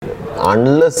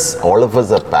unless all of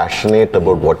us are passionate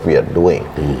about what we are doing,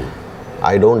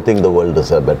 I don't think the world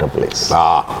is a better place.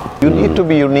 You need to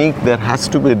be unique. There has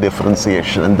to be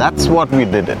differentiation, and that's what we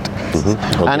did it.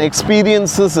 Okay. And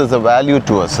experiences is a value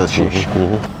to us, Ashish.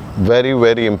 Very,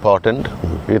 very important.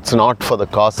 It's not for the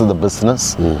cause of the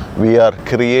business. We are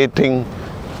creating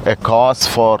a cause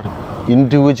for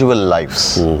individual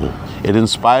lives. It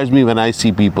inspires me when I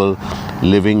see people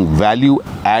living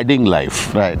value-adding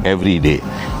life every day.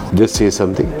 Just say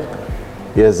something.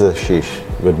 Yes, Ashish.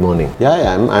 Good morning.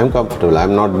 Yeah, I'm comfortable.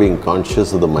 I'm not being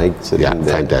conscious of the mic sitting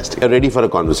there. Fantastic. You're ready for a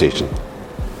conversation.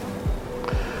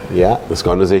 Yeah. This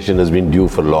conversation has been due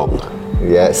for long.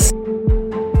 Yes.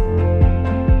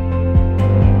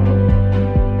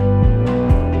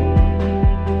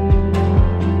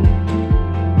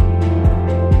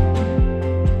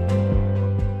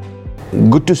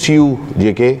 Good to see you,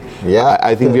 JK. Yeah.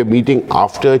 I think we are meeting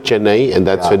after Chennai, and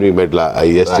that's when we met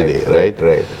yesterday,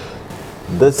 right?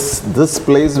 This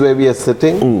place where we are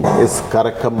sitting is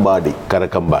Karakambadi.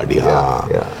 Karakambadi,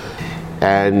 yeah.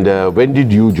 And when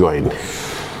did you join?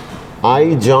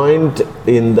 I joined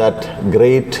in that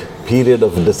great period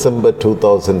of December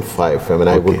 2005. I mean,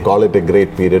 I would call it a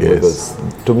great period because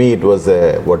to me it was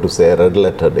a red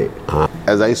letter day.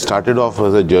 As I started off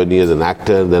as a journey as an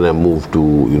actor, then I moved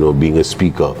to being a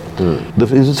speaker.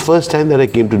 This is the first time that I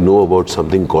came to know about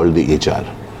something called the HR.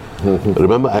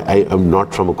 Remember, I am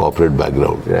not from a corporate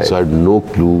background, so I had no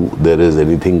clue there is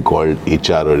anything called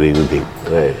HR or anything.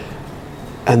 Right.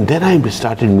 And then I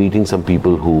started meeting some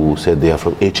people who said they are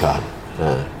from HR.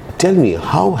 Tell me,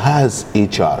 how has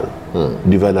HR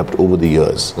developed over the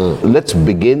years? Let's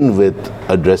begin with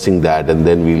addressing that, and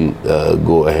then we'll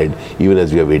go ahead, even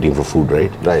as we are waiting for food,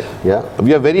 right? Right, yeah.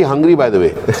 We are very hungry, by the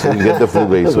way, so we'll get the food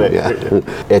very soon.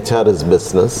 HR is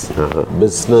business.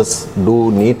 Business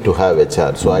do need to have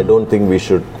HR. So I don't think we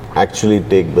should actually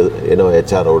take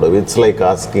HR out of it. It's like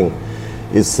asking,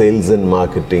 is sales and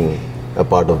marketing a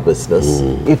part of business?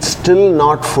 It's still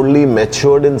not fully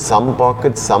matured in some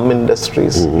pockets, some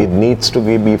industries. It needs to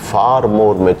be far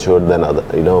more matured than other,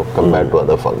 compared to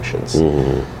other functions.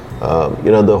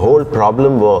 The whole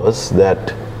problem was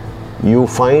that you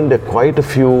find quite a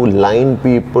few line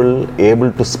people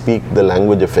able to speak the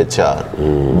language of HR,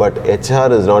 but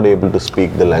HR is not able to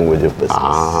speak the language of business.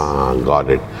 Got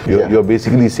it. You're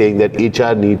basically saying that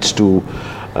HR needs to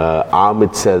arm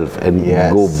itself and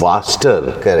go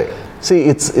vaster. Correct. See,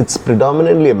 it's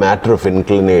predominantly a matter of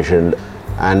inclination,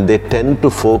 and they tend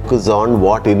to focus on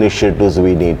what initiatives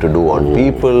we need to do on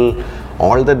people,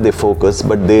 all that they focus,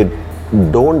 but they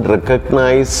don't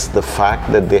recognize the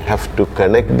fact that they have to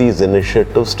connect these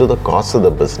initiatives to the cost of the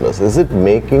business. Is it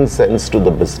making sense to the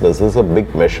business? This is a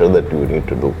big measure that you need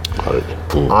to do.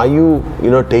 Are you,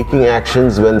 taking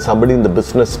actions when somebody in the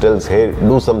business tells, hey,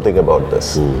 do something about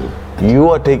this? You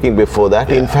are taking before that.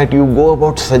 In fact, you go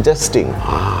about suggesting,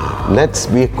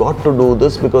 we've got to do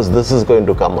this because this is going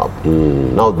to come up.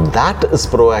 Now that is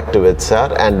proactive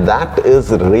HR, and that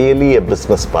is really a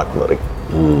business partnering.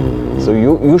 So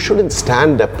you shouldn't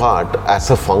stand apart as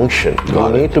a function. You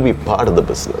need to be part of the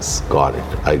business. Got it.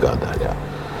 I got that.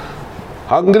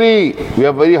 Hungry. We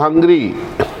are very hungry.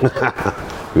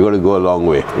 We're going to go a long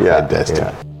way.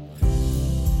 Fantastic.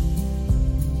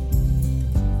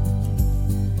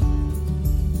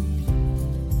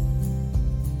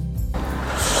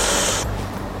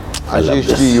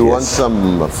 Ashish, you want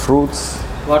some fruits?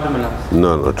 Watermelon.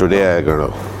 No. Today I'm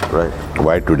going to. Right.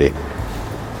 Why today?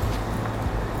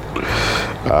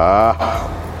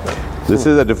 This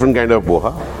is a different kind of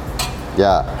poha.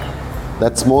 Yeah.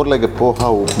 That's more like a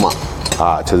poha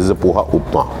upma. So this is a poha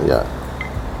upma.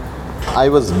 Yeah. I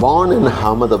was born in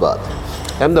Ahmedabad.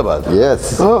 Ahmedabad?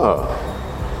 Yes.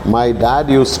 My dad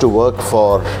used to work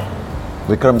for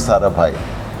Vikram Sarabhai,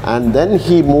 and then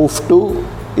he moved to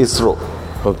ISRO.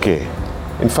 Okay.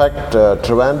 In fact,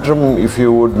 Trivandrum, if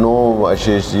you would know,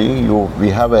 Ashish ji, we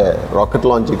have a rocket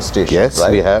launching station. Yes,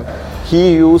 right? we have.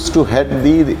 He used to head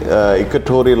the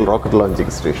Equatorial Rocket Launching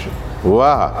Station.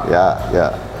 Wow.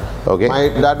 Yeah. Okay. My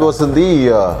dad was in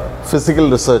the Physical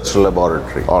Research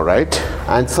Laboratory. All right.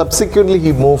 And subsequently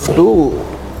he moved to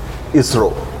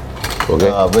ISRO.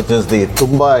 Okay. Which is the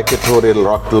Tumba Equatorial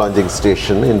Rocket Launching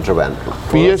Station in Trivandrum.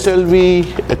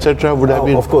 PSLV, etc. would have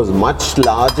been... Of course, much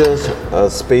larger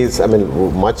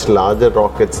much larger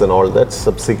rockets and all that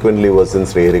subsequently was in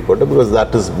Sriharikota because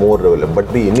that is more relevant.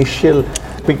 But the initial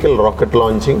typical rocket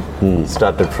launching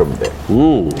started from there.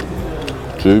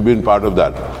 So you've been part of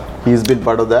that? He's been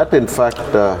part of that. In fact,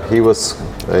 he was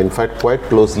quite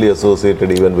closely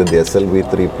associated even with the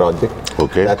SLV-3 project.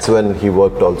 Okay. That's when he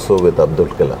worked also with Abdul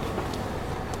Kalam.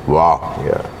 Wow.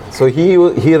 Yeah. So he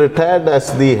retired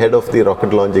as the head of the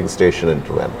rocket launching station in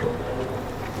Trivandrum.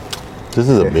 This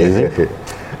is amazing. This is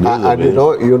And amazing.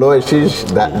 Ashish,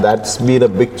 that's been a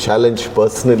big challenge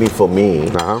personally for me,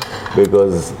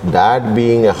 because Dad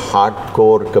being a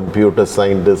hardcore computer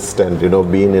scientist and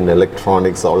being in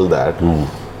electronics, all that,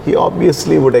 he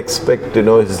obviously would expect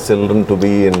his children to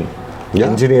be in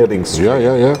engineering stream.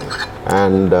 Yeah.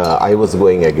 And I was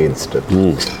going against it.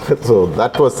 So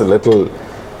that was a little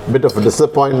bit of a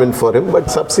disappointment for him, but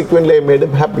subsequently I made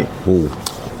him happy.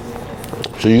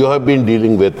 So you have been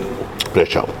dealing with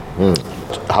pressure.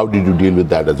 How did you deal with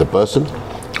that as a person?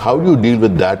 How do you deal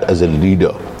with that as a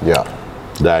leader? Yeah.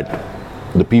 That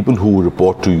the people who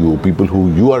report to you, people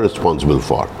who you are responsible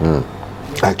for,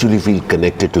 actually feel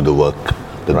connected to the work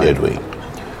that they're doing.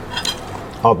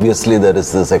 Obviously there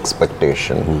is this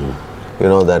expectation,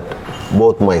 that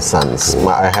both my sons,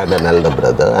 I had an elder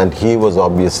brother and he was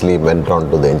obviously went on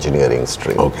to the engineering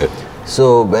stream. Okay.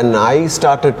 So when I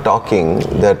started talking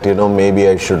that maybe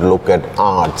I should look at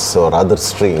arts or other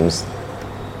streams,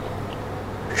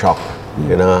 shocked,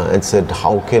 and said,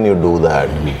 how can you do that?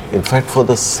 In fact, for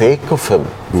the sake of him,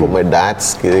 for my dad's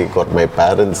sake or my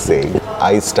parents' sake,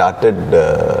 I started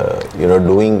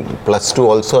doing +2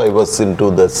 also. I was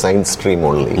into the science stream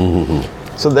only.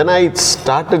 So then I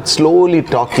started slowly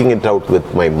talking it out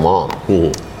with my mom.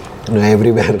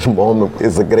 Everywhere mom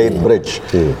is a great bridge.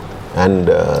 And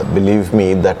believe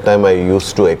me, that time I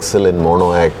used to excel in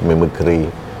mono act,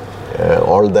 mimicry.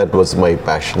 All that was my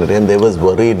passion, and they was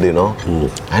worried,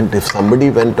 And if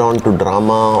somebody went on to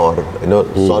drama or,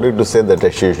 sorry to say that,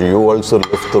 Ashish, you also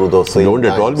lived through those same Don't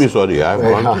at all times. be sorry. I have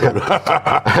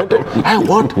gone through And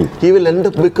what? He will end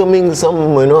up becoming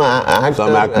some, actor.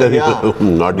 some actor.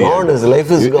 Not yet. Gone, his life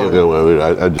is gone.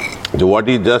 So what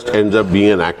he just ends up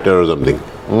being an actor or something.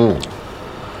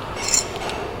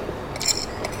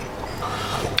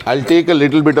 I'll take a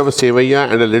little bit of a sevaiya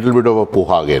and a little bit of a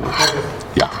poha again.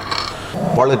 Yeah.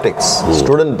 Politics,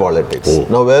 student politics.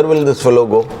 Now where will this fellow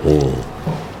go?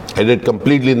 Headed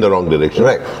completely in the wrong direction.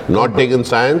 Right. Not taken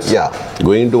science. Yeah.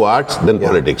 Going into arts, then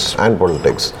politics. And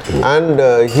politics.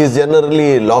 And he's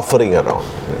generally loafering around,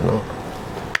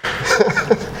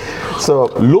 So,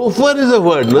 Loafer is a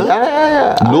word, no?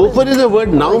 yeah. Loafer is a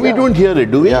word. Now we don't hear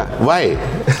it, do we? Yeah. Why?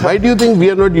 Why do you think we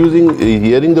are not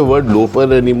hearing the word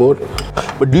loafer anymore?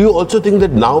 But do you also think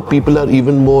that now people are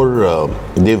even more,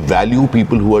 they value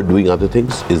people who are doing other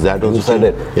things? Is that also? You said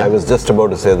it. Yeah. I was just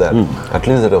about to say that. At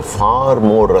least there is far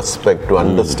more respect to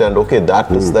understand, okay,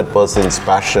 that is that person's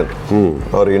passion.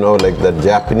 Or, like that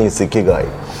Japanese ikigai.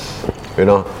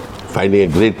 Finding a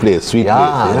great place, sweet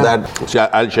place. See,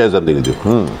 I'll share something with you.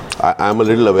 I'm a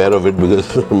little aware of it because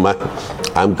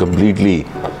I'm completely,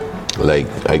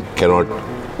 I cannot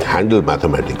handle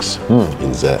mathematics.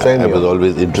 I was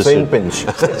always interested. Same pinch.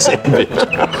 Same pinch.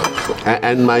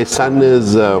 And my son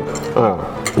is,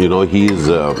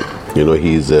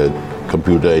 he's a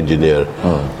computer engineer.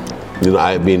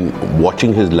 I've been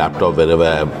watching his laptop whenever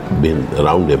I've been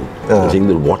around him. Saying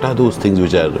that what are those things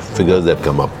which are figures that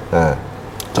come up?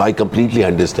 So I completely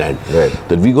understand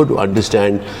that we got to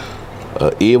understand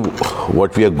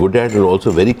what we are good at and also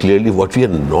very clearly what we are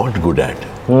not good at.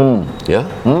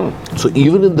 So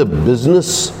even in the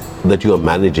business that you are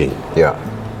managing,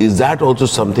 is that also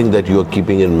something that you are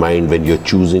keeping in mind when you're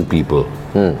choosing people,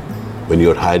 when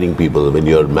you're hiring people, when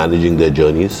you're managing their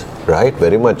journeys? Right,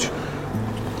 very much.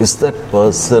 Is that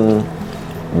person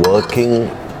working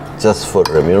just for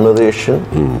remuneration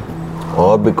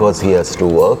or because he has to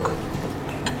work?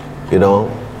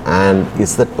 And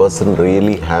is that person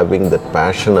really having that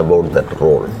passion about that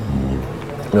role?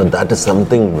 That is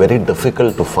something very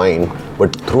difficult to find,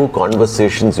 but through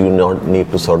conversations you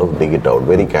need to sort of dig it out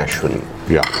very casually.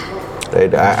 Yeah.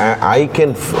 Right? I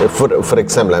can, for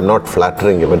example, I'm not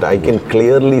flattering you, but I can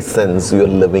clearly sense you're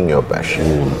living your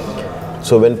passion.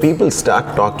 So when people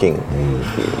start talking,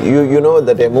 you know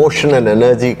that emotion and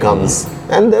energy comes,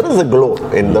 and there is a glow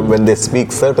in them when they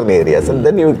speak certain areas, and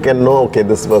then you can know, okay,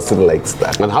 this person likes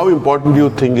that. And how important do you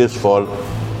think is for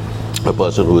a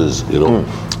person who is,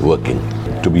 working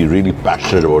to be really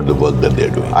passionate about the work that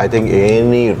they're doing? I think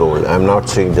any role, I'm not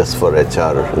saying just for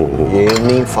HR,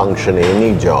 any function,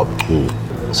 any job,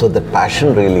 so the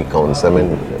passion really counts. I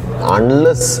mean,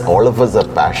 unless all of us are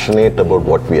passionate about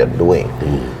what we are doing,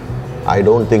 I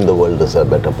don't think the world is a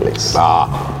better place.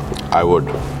 I would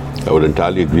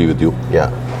entirely agree with you.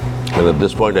 Yeah. And at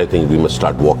this point, I think we must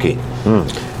start walking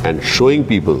and showing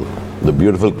people the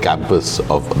beautiful campus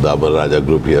of the Amar Raja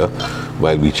Group here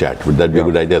while we chat. Would that be a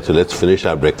good idea? So let's finish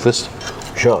our breakfast.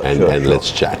 Sure. And let's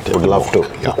chat. Would love to.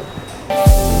 Yeah.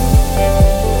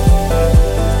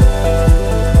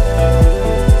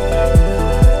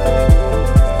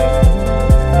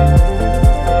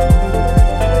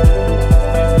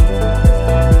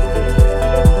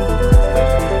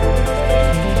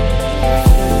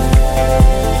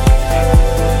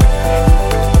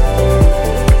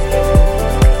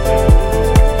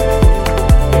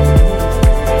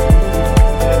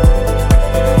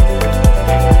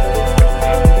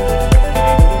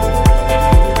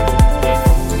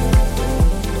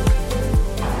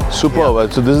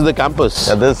 superb. So this is the campus.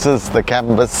 Yeah, this is the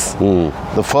campus,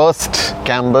 the first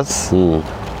campus.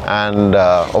 And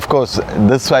of course,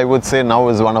 this I would say now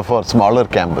is one of our smaller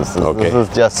campuses. Okay. This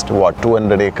is just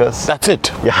 200 acres. That's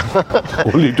it.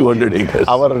 Yeah. Only 200 acres.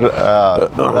 Our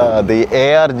the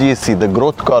ARGC, the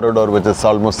growth corridor, which is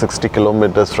almost 60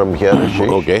 kilometers from here, Ashish,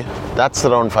 Okay. that's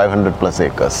around 500 plus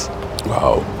acres.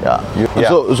 Wow. Yeah.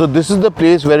 So this is the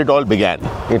place where it all began.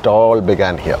 It all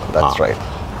began here. That's right.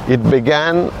 It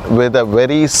began with a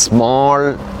very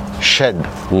small shed,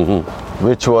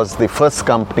 which was the first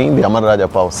company, the Amara Raja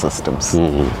Power Systems.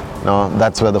 Now,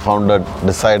 that's where the founder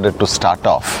decided to start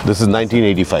off. This is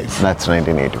 1985. That's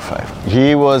 1985.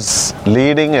 He was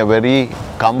leading a very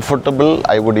comfortable,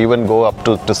 I would even go up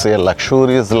to say a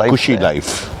luxurious life. Cushy there.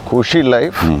 life. Cushy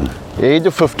life. Age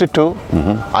of 52,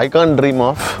 I can't dream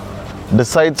of.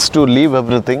 Decides to leave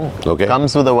everything. Okay.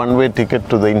 Comes with a one-way ticket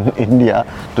to India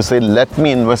to say, let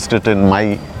me invest it in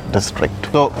my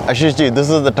district. So, Ashish ji, this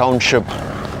is the township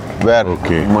where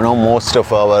most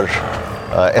of our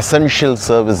essential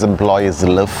service employees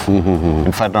live.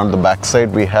 In fact, on the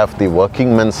backside we have the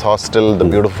working men's hostel, the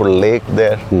beautiful lake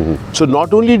there. So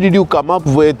not only did you come up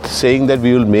with saying that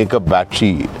we will make a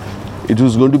battery, it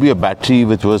was going to be a battery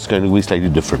which was going to be slightly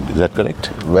different. Is that correct?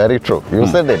 Very true. You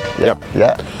said it.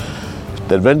 Yeah.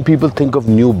 That when people think of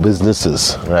new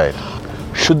businesses, Right.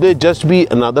 should they just be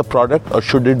another product, or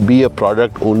should it be a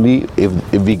product only if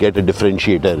we get a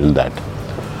differentiator in that?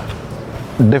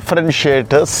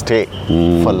 Differentiators stay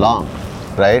for long,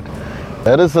 right?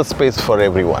 There is a space for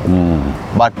everyone.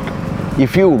 But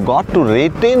if you got to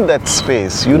retain that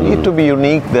space, you need to be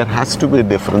unique. There has to be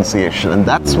differentiation, and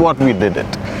that's what we did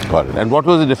it. Got it. And what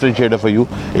was the differentiator for you?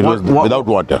 It was without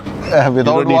water. Without you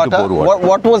don't need to water. pour water.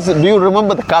 What was? Do you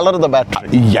remember the color of the battery?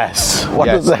 Yes. What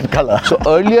yes. was that color? So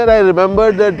earlier I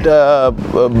remember that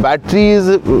batteries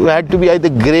had to be either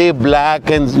grey, black,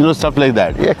 and stuff like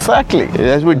that. Exactly. It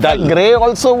has to be dull. Grey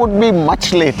also would be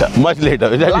much later. Much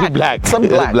later. It has to be black. Some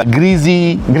black.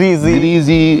 Greasy.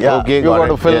 Yeah. Okay. You got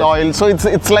to fill yes. oil. So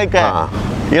it's like a,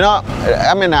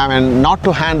 I mean, not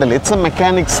to handle. It's a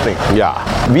mechanics thing.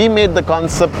 Yeah. We made the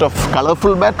concept of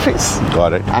colorful batteries.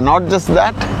 Got it. And not just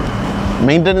that,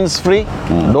 maintenance free.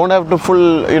 Don't have to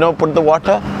put the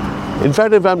water. In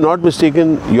fact, if I'm not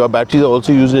mistaken, your batteries are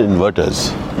also used in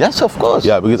inverters. Yes, of course.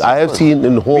 Yeah, because I have seen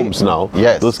in homes now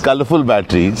those colorful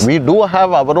batteries. We do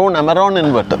have our own Amaron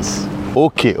inverters.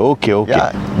 Okay.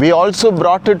 Yeah. We also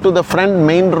brought it to the front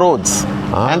main roads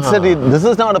and said, this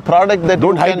is not a product that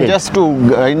Don't you hide can it. just do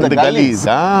in the gullies.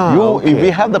 We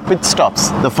have the pit stops,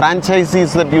 the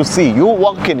franchisees that you see. You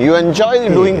walk in, you enjoy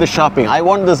doing the shopping. I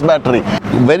want this battery.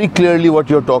 Very clearly what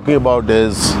you're talking about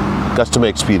is customer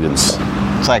experience.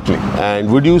 Exactly. And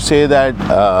would you say that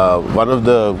one of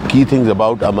the key things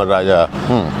about Amara Raja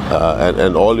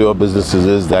and all your businesses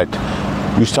is that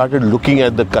you started looking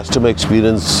at the customer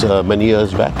experience many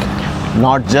years back?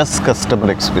 Not just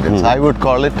customer experience. I would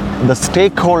call it the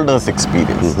stakeholders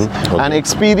experience. Okay. And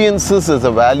experiences is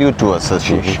a value to us,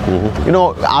 Ashish.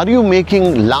 Are you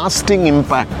making lasting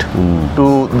impact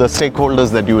to the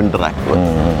stakeholders that you interact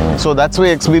with? So that's why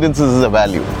experiences is a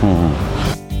value.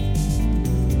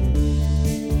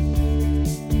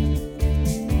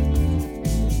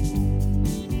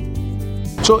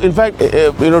 So in fact,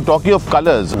 talking of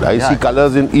colors, I see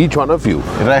colors in each one of you.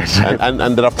 Right.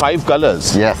 And there are 5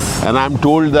 colors. Yes. And I'm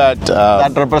told that...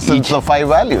 that represents the 5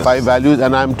 values. 5 values,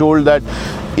 and I'm told that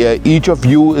each of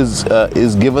you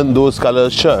is given those color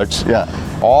shirts. Yeah.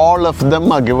 All of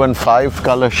them are given 5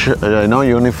 color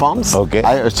uniforms. Okay.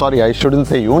 I shouldn't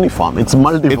say uniform. It's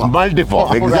multiform. It's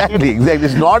multiform. Exactly.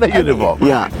 It's not a uniform.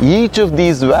 Yeah. Each of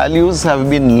these values have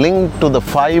been linked to the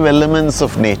 5 elements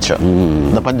of nature,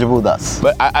 the Panchabhutas.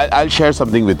 But I'll share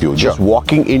something with you. Sure. Just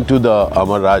walking into the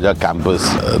Amara Raja campus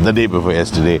the day before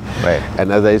yesterday, right.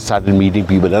 And as I started meeting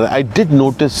people, and I did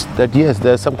notice that yes,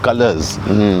 there are some colors.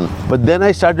 But then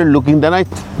I started looking. Then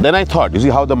I thought, you see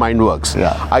how the mind works.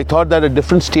 Yeah. I thought that at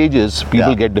different stages,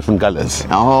 people get different colors.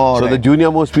 Oh, so right. the junior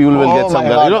most people will get some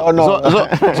color.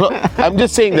 So I'm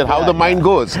just saying that how the mind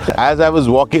goes. As I was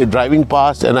driving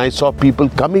past, and I saw people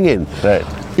coming in. Right.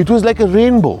 It was like a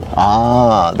rainbow.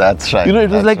 That's right. It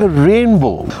was like a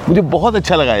rainbow. मुझे बहुत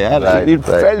अच्छा लगा यार. Right, It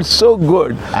felt so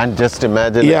good. And just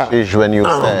imagine, Ashish, when you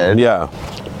said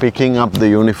picking up the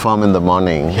uniform in the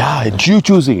morning. Yeah, you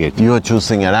choosing it. You are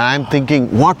choosing it. And I'm thinking,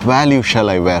 what value shall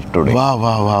I wear today? Wow.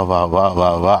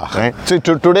 Right? So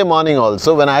today morning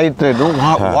also, when I said,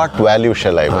 what value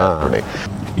shall I wear today?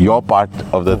 Your part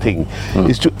of the thing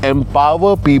is to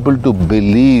empower people to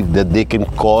believe that they can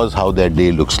cause how their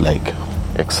day looks like.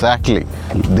 Exactly.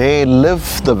 They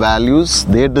live the values,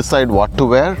 they decide what to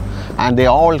wear, and they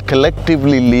all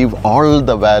collectively live all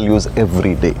the values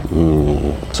every day.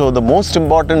 So the most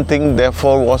important thing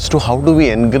therefore was to how do we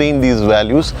ingrain these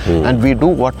values, and we do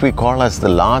what we call as the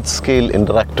large scale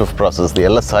interactive process, the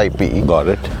LSIP. Got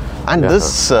it. And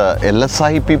this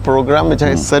LSIP program, which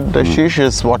I said, Ashish,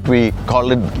 is what we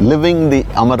call it Living the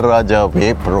Amar Raja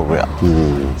Way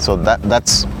program. So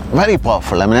that's very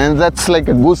powerful. I mean, and that's like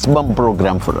a goosebump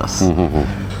program for us.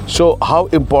 So how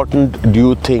important do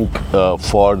you think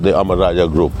for the Amar Raja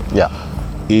group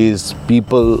is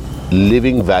people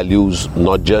living values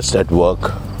not just at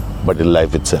work but in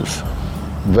life itself?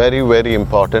 Very, very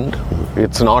important.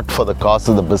 It's not for the cause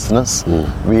of the business.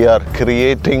 We are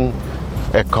creating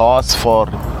a cause for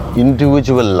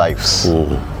individual lives.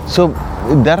 So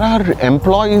there are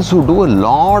employees who do a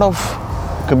lot of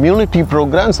community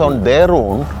programs on their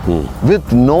own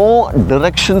with no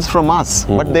directions from us,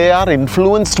 but they are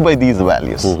influenced by these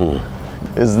values.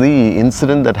 Is the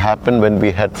incident that happened when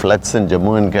we had floods in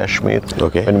Jammu and Kashmir,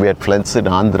 when we had floods in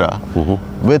Andhra,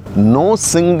 with no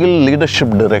single leadership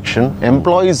direction.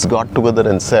 Employees got together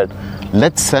and said,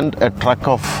 let's send a truck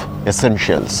of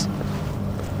essentials.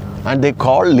 And they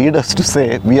called leaders to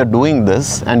say, we are doing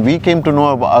this, and we came to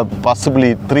know about,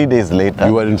 possibly 3 days later.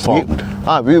 You were informed?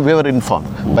 We were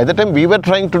informed. By the time we were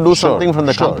trying to do something from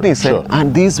the company,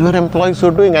 and these were employees who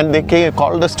were doing, and they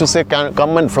called us to say,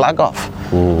 come and flag off.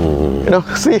 You know,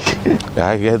 see.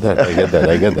 I get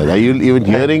that. Even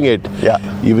hearing it,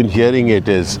 even hearing it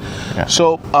is.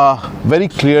 So, very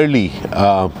clearly,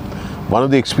 one of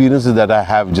the experiences that I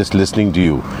have just listening to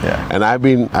you, and I've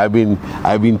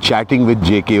been chatting with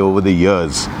JK over the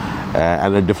years,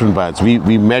 and at different parts.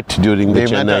 We met during the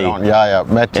Chennai.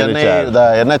 Met Chennai.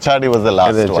 The NHRD was the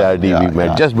last NHRD one. we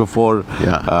met just before.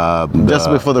 Just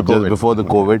before the COVID. Just before the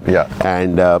COVID.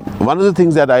 And one of the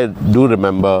things that I do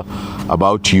remember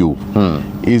about you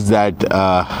is that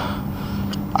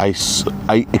I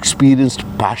experienced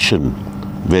passion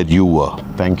where you were.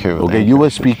 Thank you. Okay, you were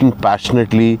speaking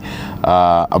passionately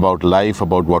about life,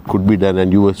 about what could be done,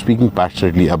 and you were speaking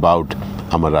passionately about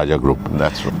Amar Raja Group.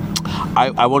 That's right.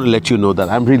 I want to let you know that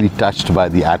I'm really touched by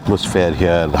the atmosphere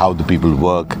here, how the people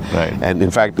work. Right. And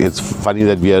in fact, it's funny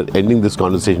that we are ending this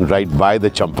conversation right by the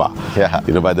champa.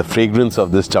 You know, by the fragrance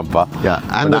of this champa.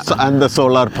 And the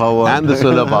solar power. And the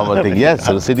solar power thing. Yes,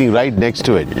 so sitting right next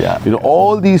to it. You know,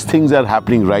 all these things are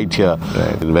happening right here.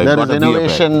 There is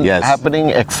innovation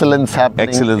happening, excellence happening,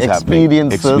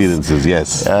 experiences,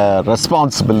 yes.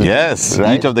 Responsibility. Yes,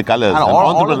 each of the colors. And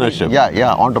entrepreneurship.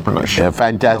 Entrepreneurship. Yeah,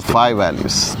 fantastic. The 5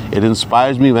 values. It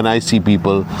inspires me when I see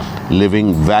people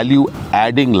living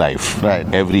value-adding life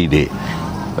every day.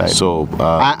 So,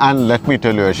 and let me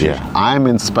tell you, Ashish, I'm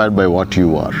inspired by what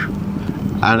you are,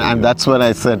 and that's when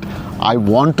I said I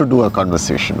want to do a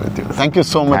conversation with you. Thank you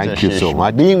so much. Thank you so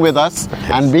much. Being with us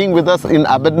and being with us in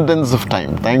abundance of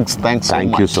time. Thanks so much.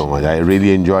 Thank you so much. I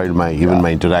really enjoyed my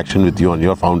interaction with you on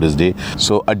your Founders Day.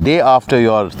 So a day after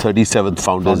your 37th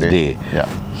Founders Day,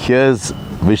 here's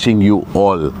wishing you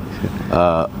all.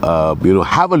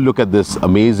 Have a look at this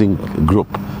amazing group,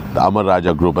 the Amar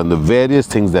Raja Group, and the various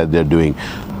things that they're doing.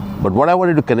 But what I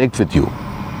wanted to connect with you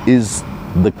is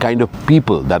the kind of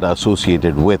people that are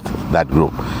associated with that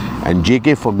group. And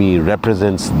JK for me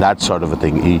represents that sort of a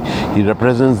thing. He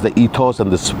represents the ethos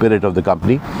and the spirit of the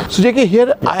company. So JK,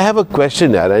 here I have a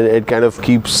question, and it kind of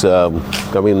keeps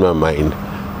coming in my mind.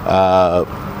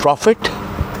 Profit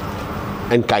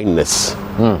and kindness.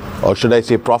 Or should I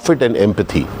say profit and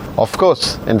empathy? Of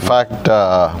course. In fact,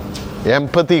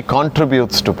 empathy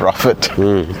contributes to profit.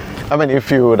 I mean,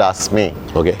 if you would ask me,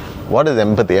 what is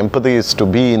empathy? Empathy is to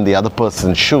be in the other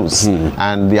person's shoes,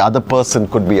 and the other person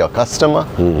could be your customer,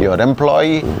 your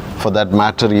employee, for that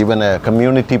matter, even a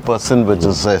community person, which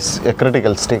is a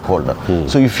critical stakeholder.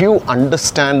 So if you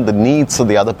understand the needs of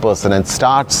the other person and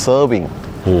start serving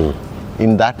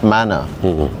in that manner,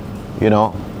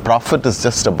 profit is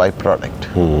just a byproduct.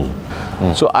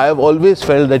 So I have always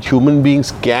felt that human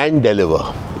beings can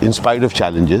deliver in spite of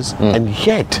challenges, and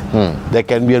yet there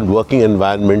can be a working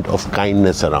environment of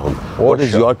kindness around. What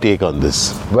is your take on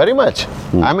this? Very much.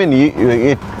 I mean,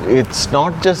 it's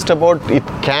not just about it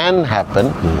can happen.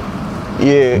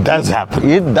 It does happen.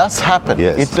 It does happen.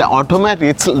 Yes. It's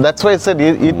automatic. That's why I said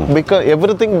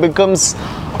everything becomes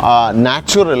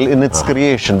natural in its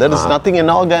creation. There is nothing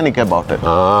inorganic about it.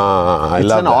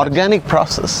 It's an organic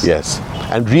process. Yes.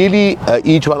 And really,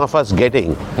 each one of us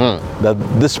getting that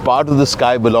this part of the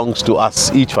sky belongs to us,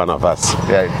 each one of us.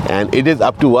 And it is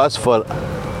up to us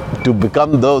to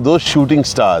become those shooting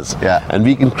stars. And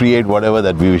we can create whatever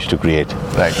that we wish to create.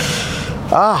 Right.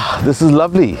 This is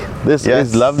lovely. This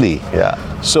is lovely. Yeah.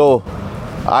 So,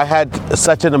 I had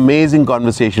such an amazing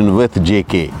conversation with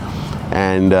JK,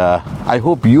 and I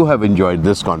hope you have enjoyed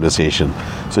this conversation.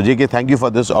 So JK, thank you for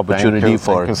this opportunity,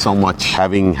 Thank you so much.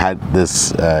 having had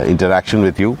this interaction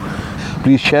with you.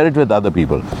 Please share it with other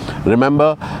people.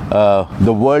 Remember,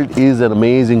 the world is an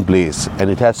amazing place, and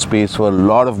it has space for a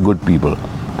lot of good people.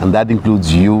 And that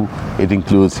includes you, it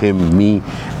includes him, me,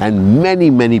 and many,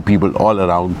 many people all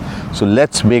around. So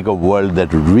let's make a world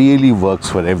that really works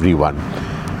for everyone.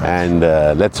 And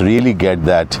let's really get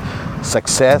that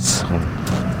success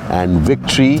and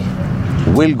victory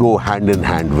will go hand in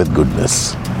hand with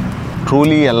goodness.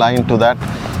 Truly aligned to that.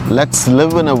 Let's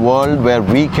live in a world where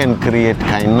we can create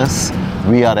kindness,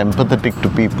 we are empathetic to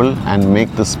people, and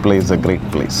make this place a great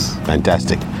place.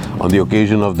 Fantastic. On the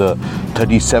occasion of the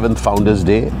 37th Founders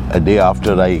Day, a day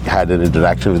after I had an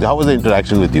interaction with you. How was the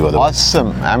interaction with you?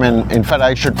 Awesome. I mean, in fact,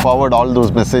 I should forward all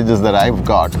those messages that I've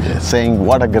got saying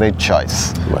what a great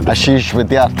choice. Wonderful. Ashish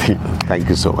Vidyarthi. Thank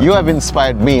you so much. You have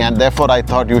inspired me, and therefore I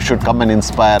thought you should come and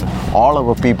inspire all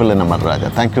our people in Amar Raja.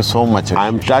 Thank you so much.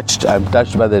 I'm touched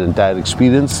by that entire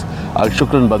experience. Al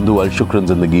Shukran Bandhu, Al Shukran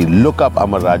Zindagi. Look up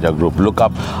Amar Raja Group. Look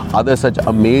up other such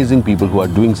amazing people who are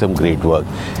doing some great work,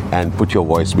 and put your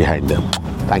voice behind them.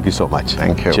 Thank you so much.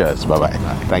 Thank you. Cheers. Bye-bye.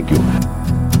 Thank you.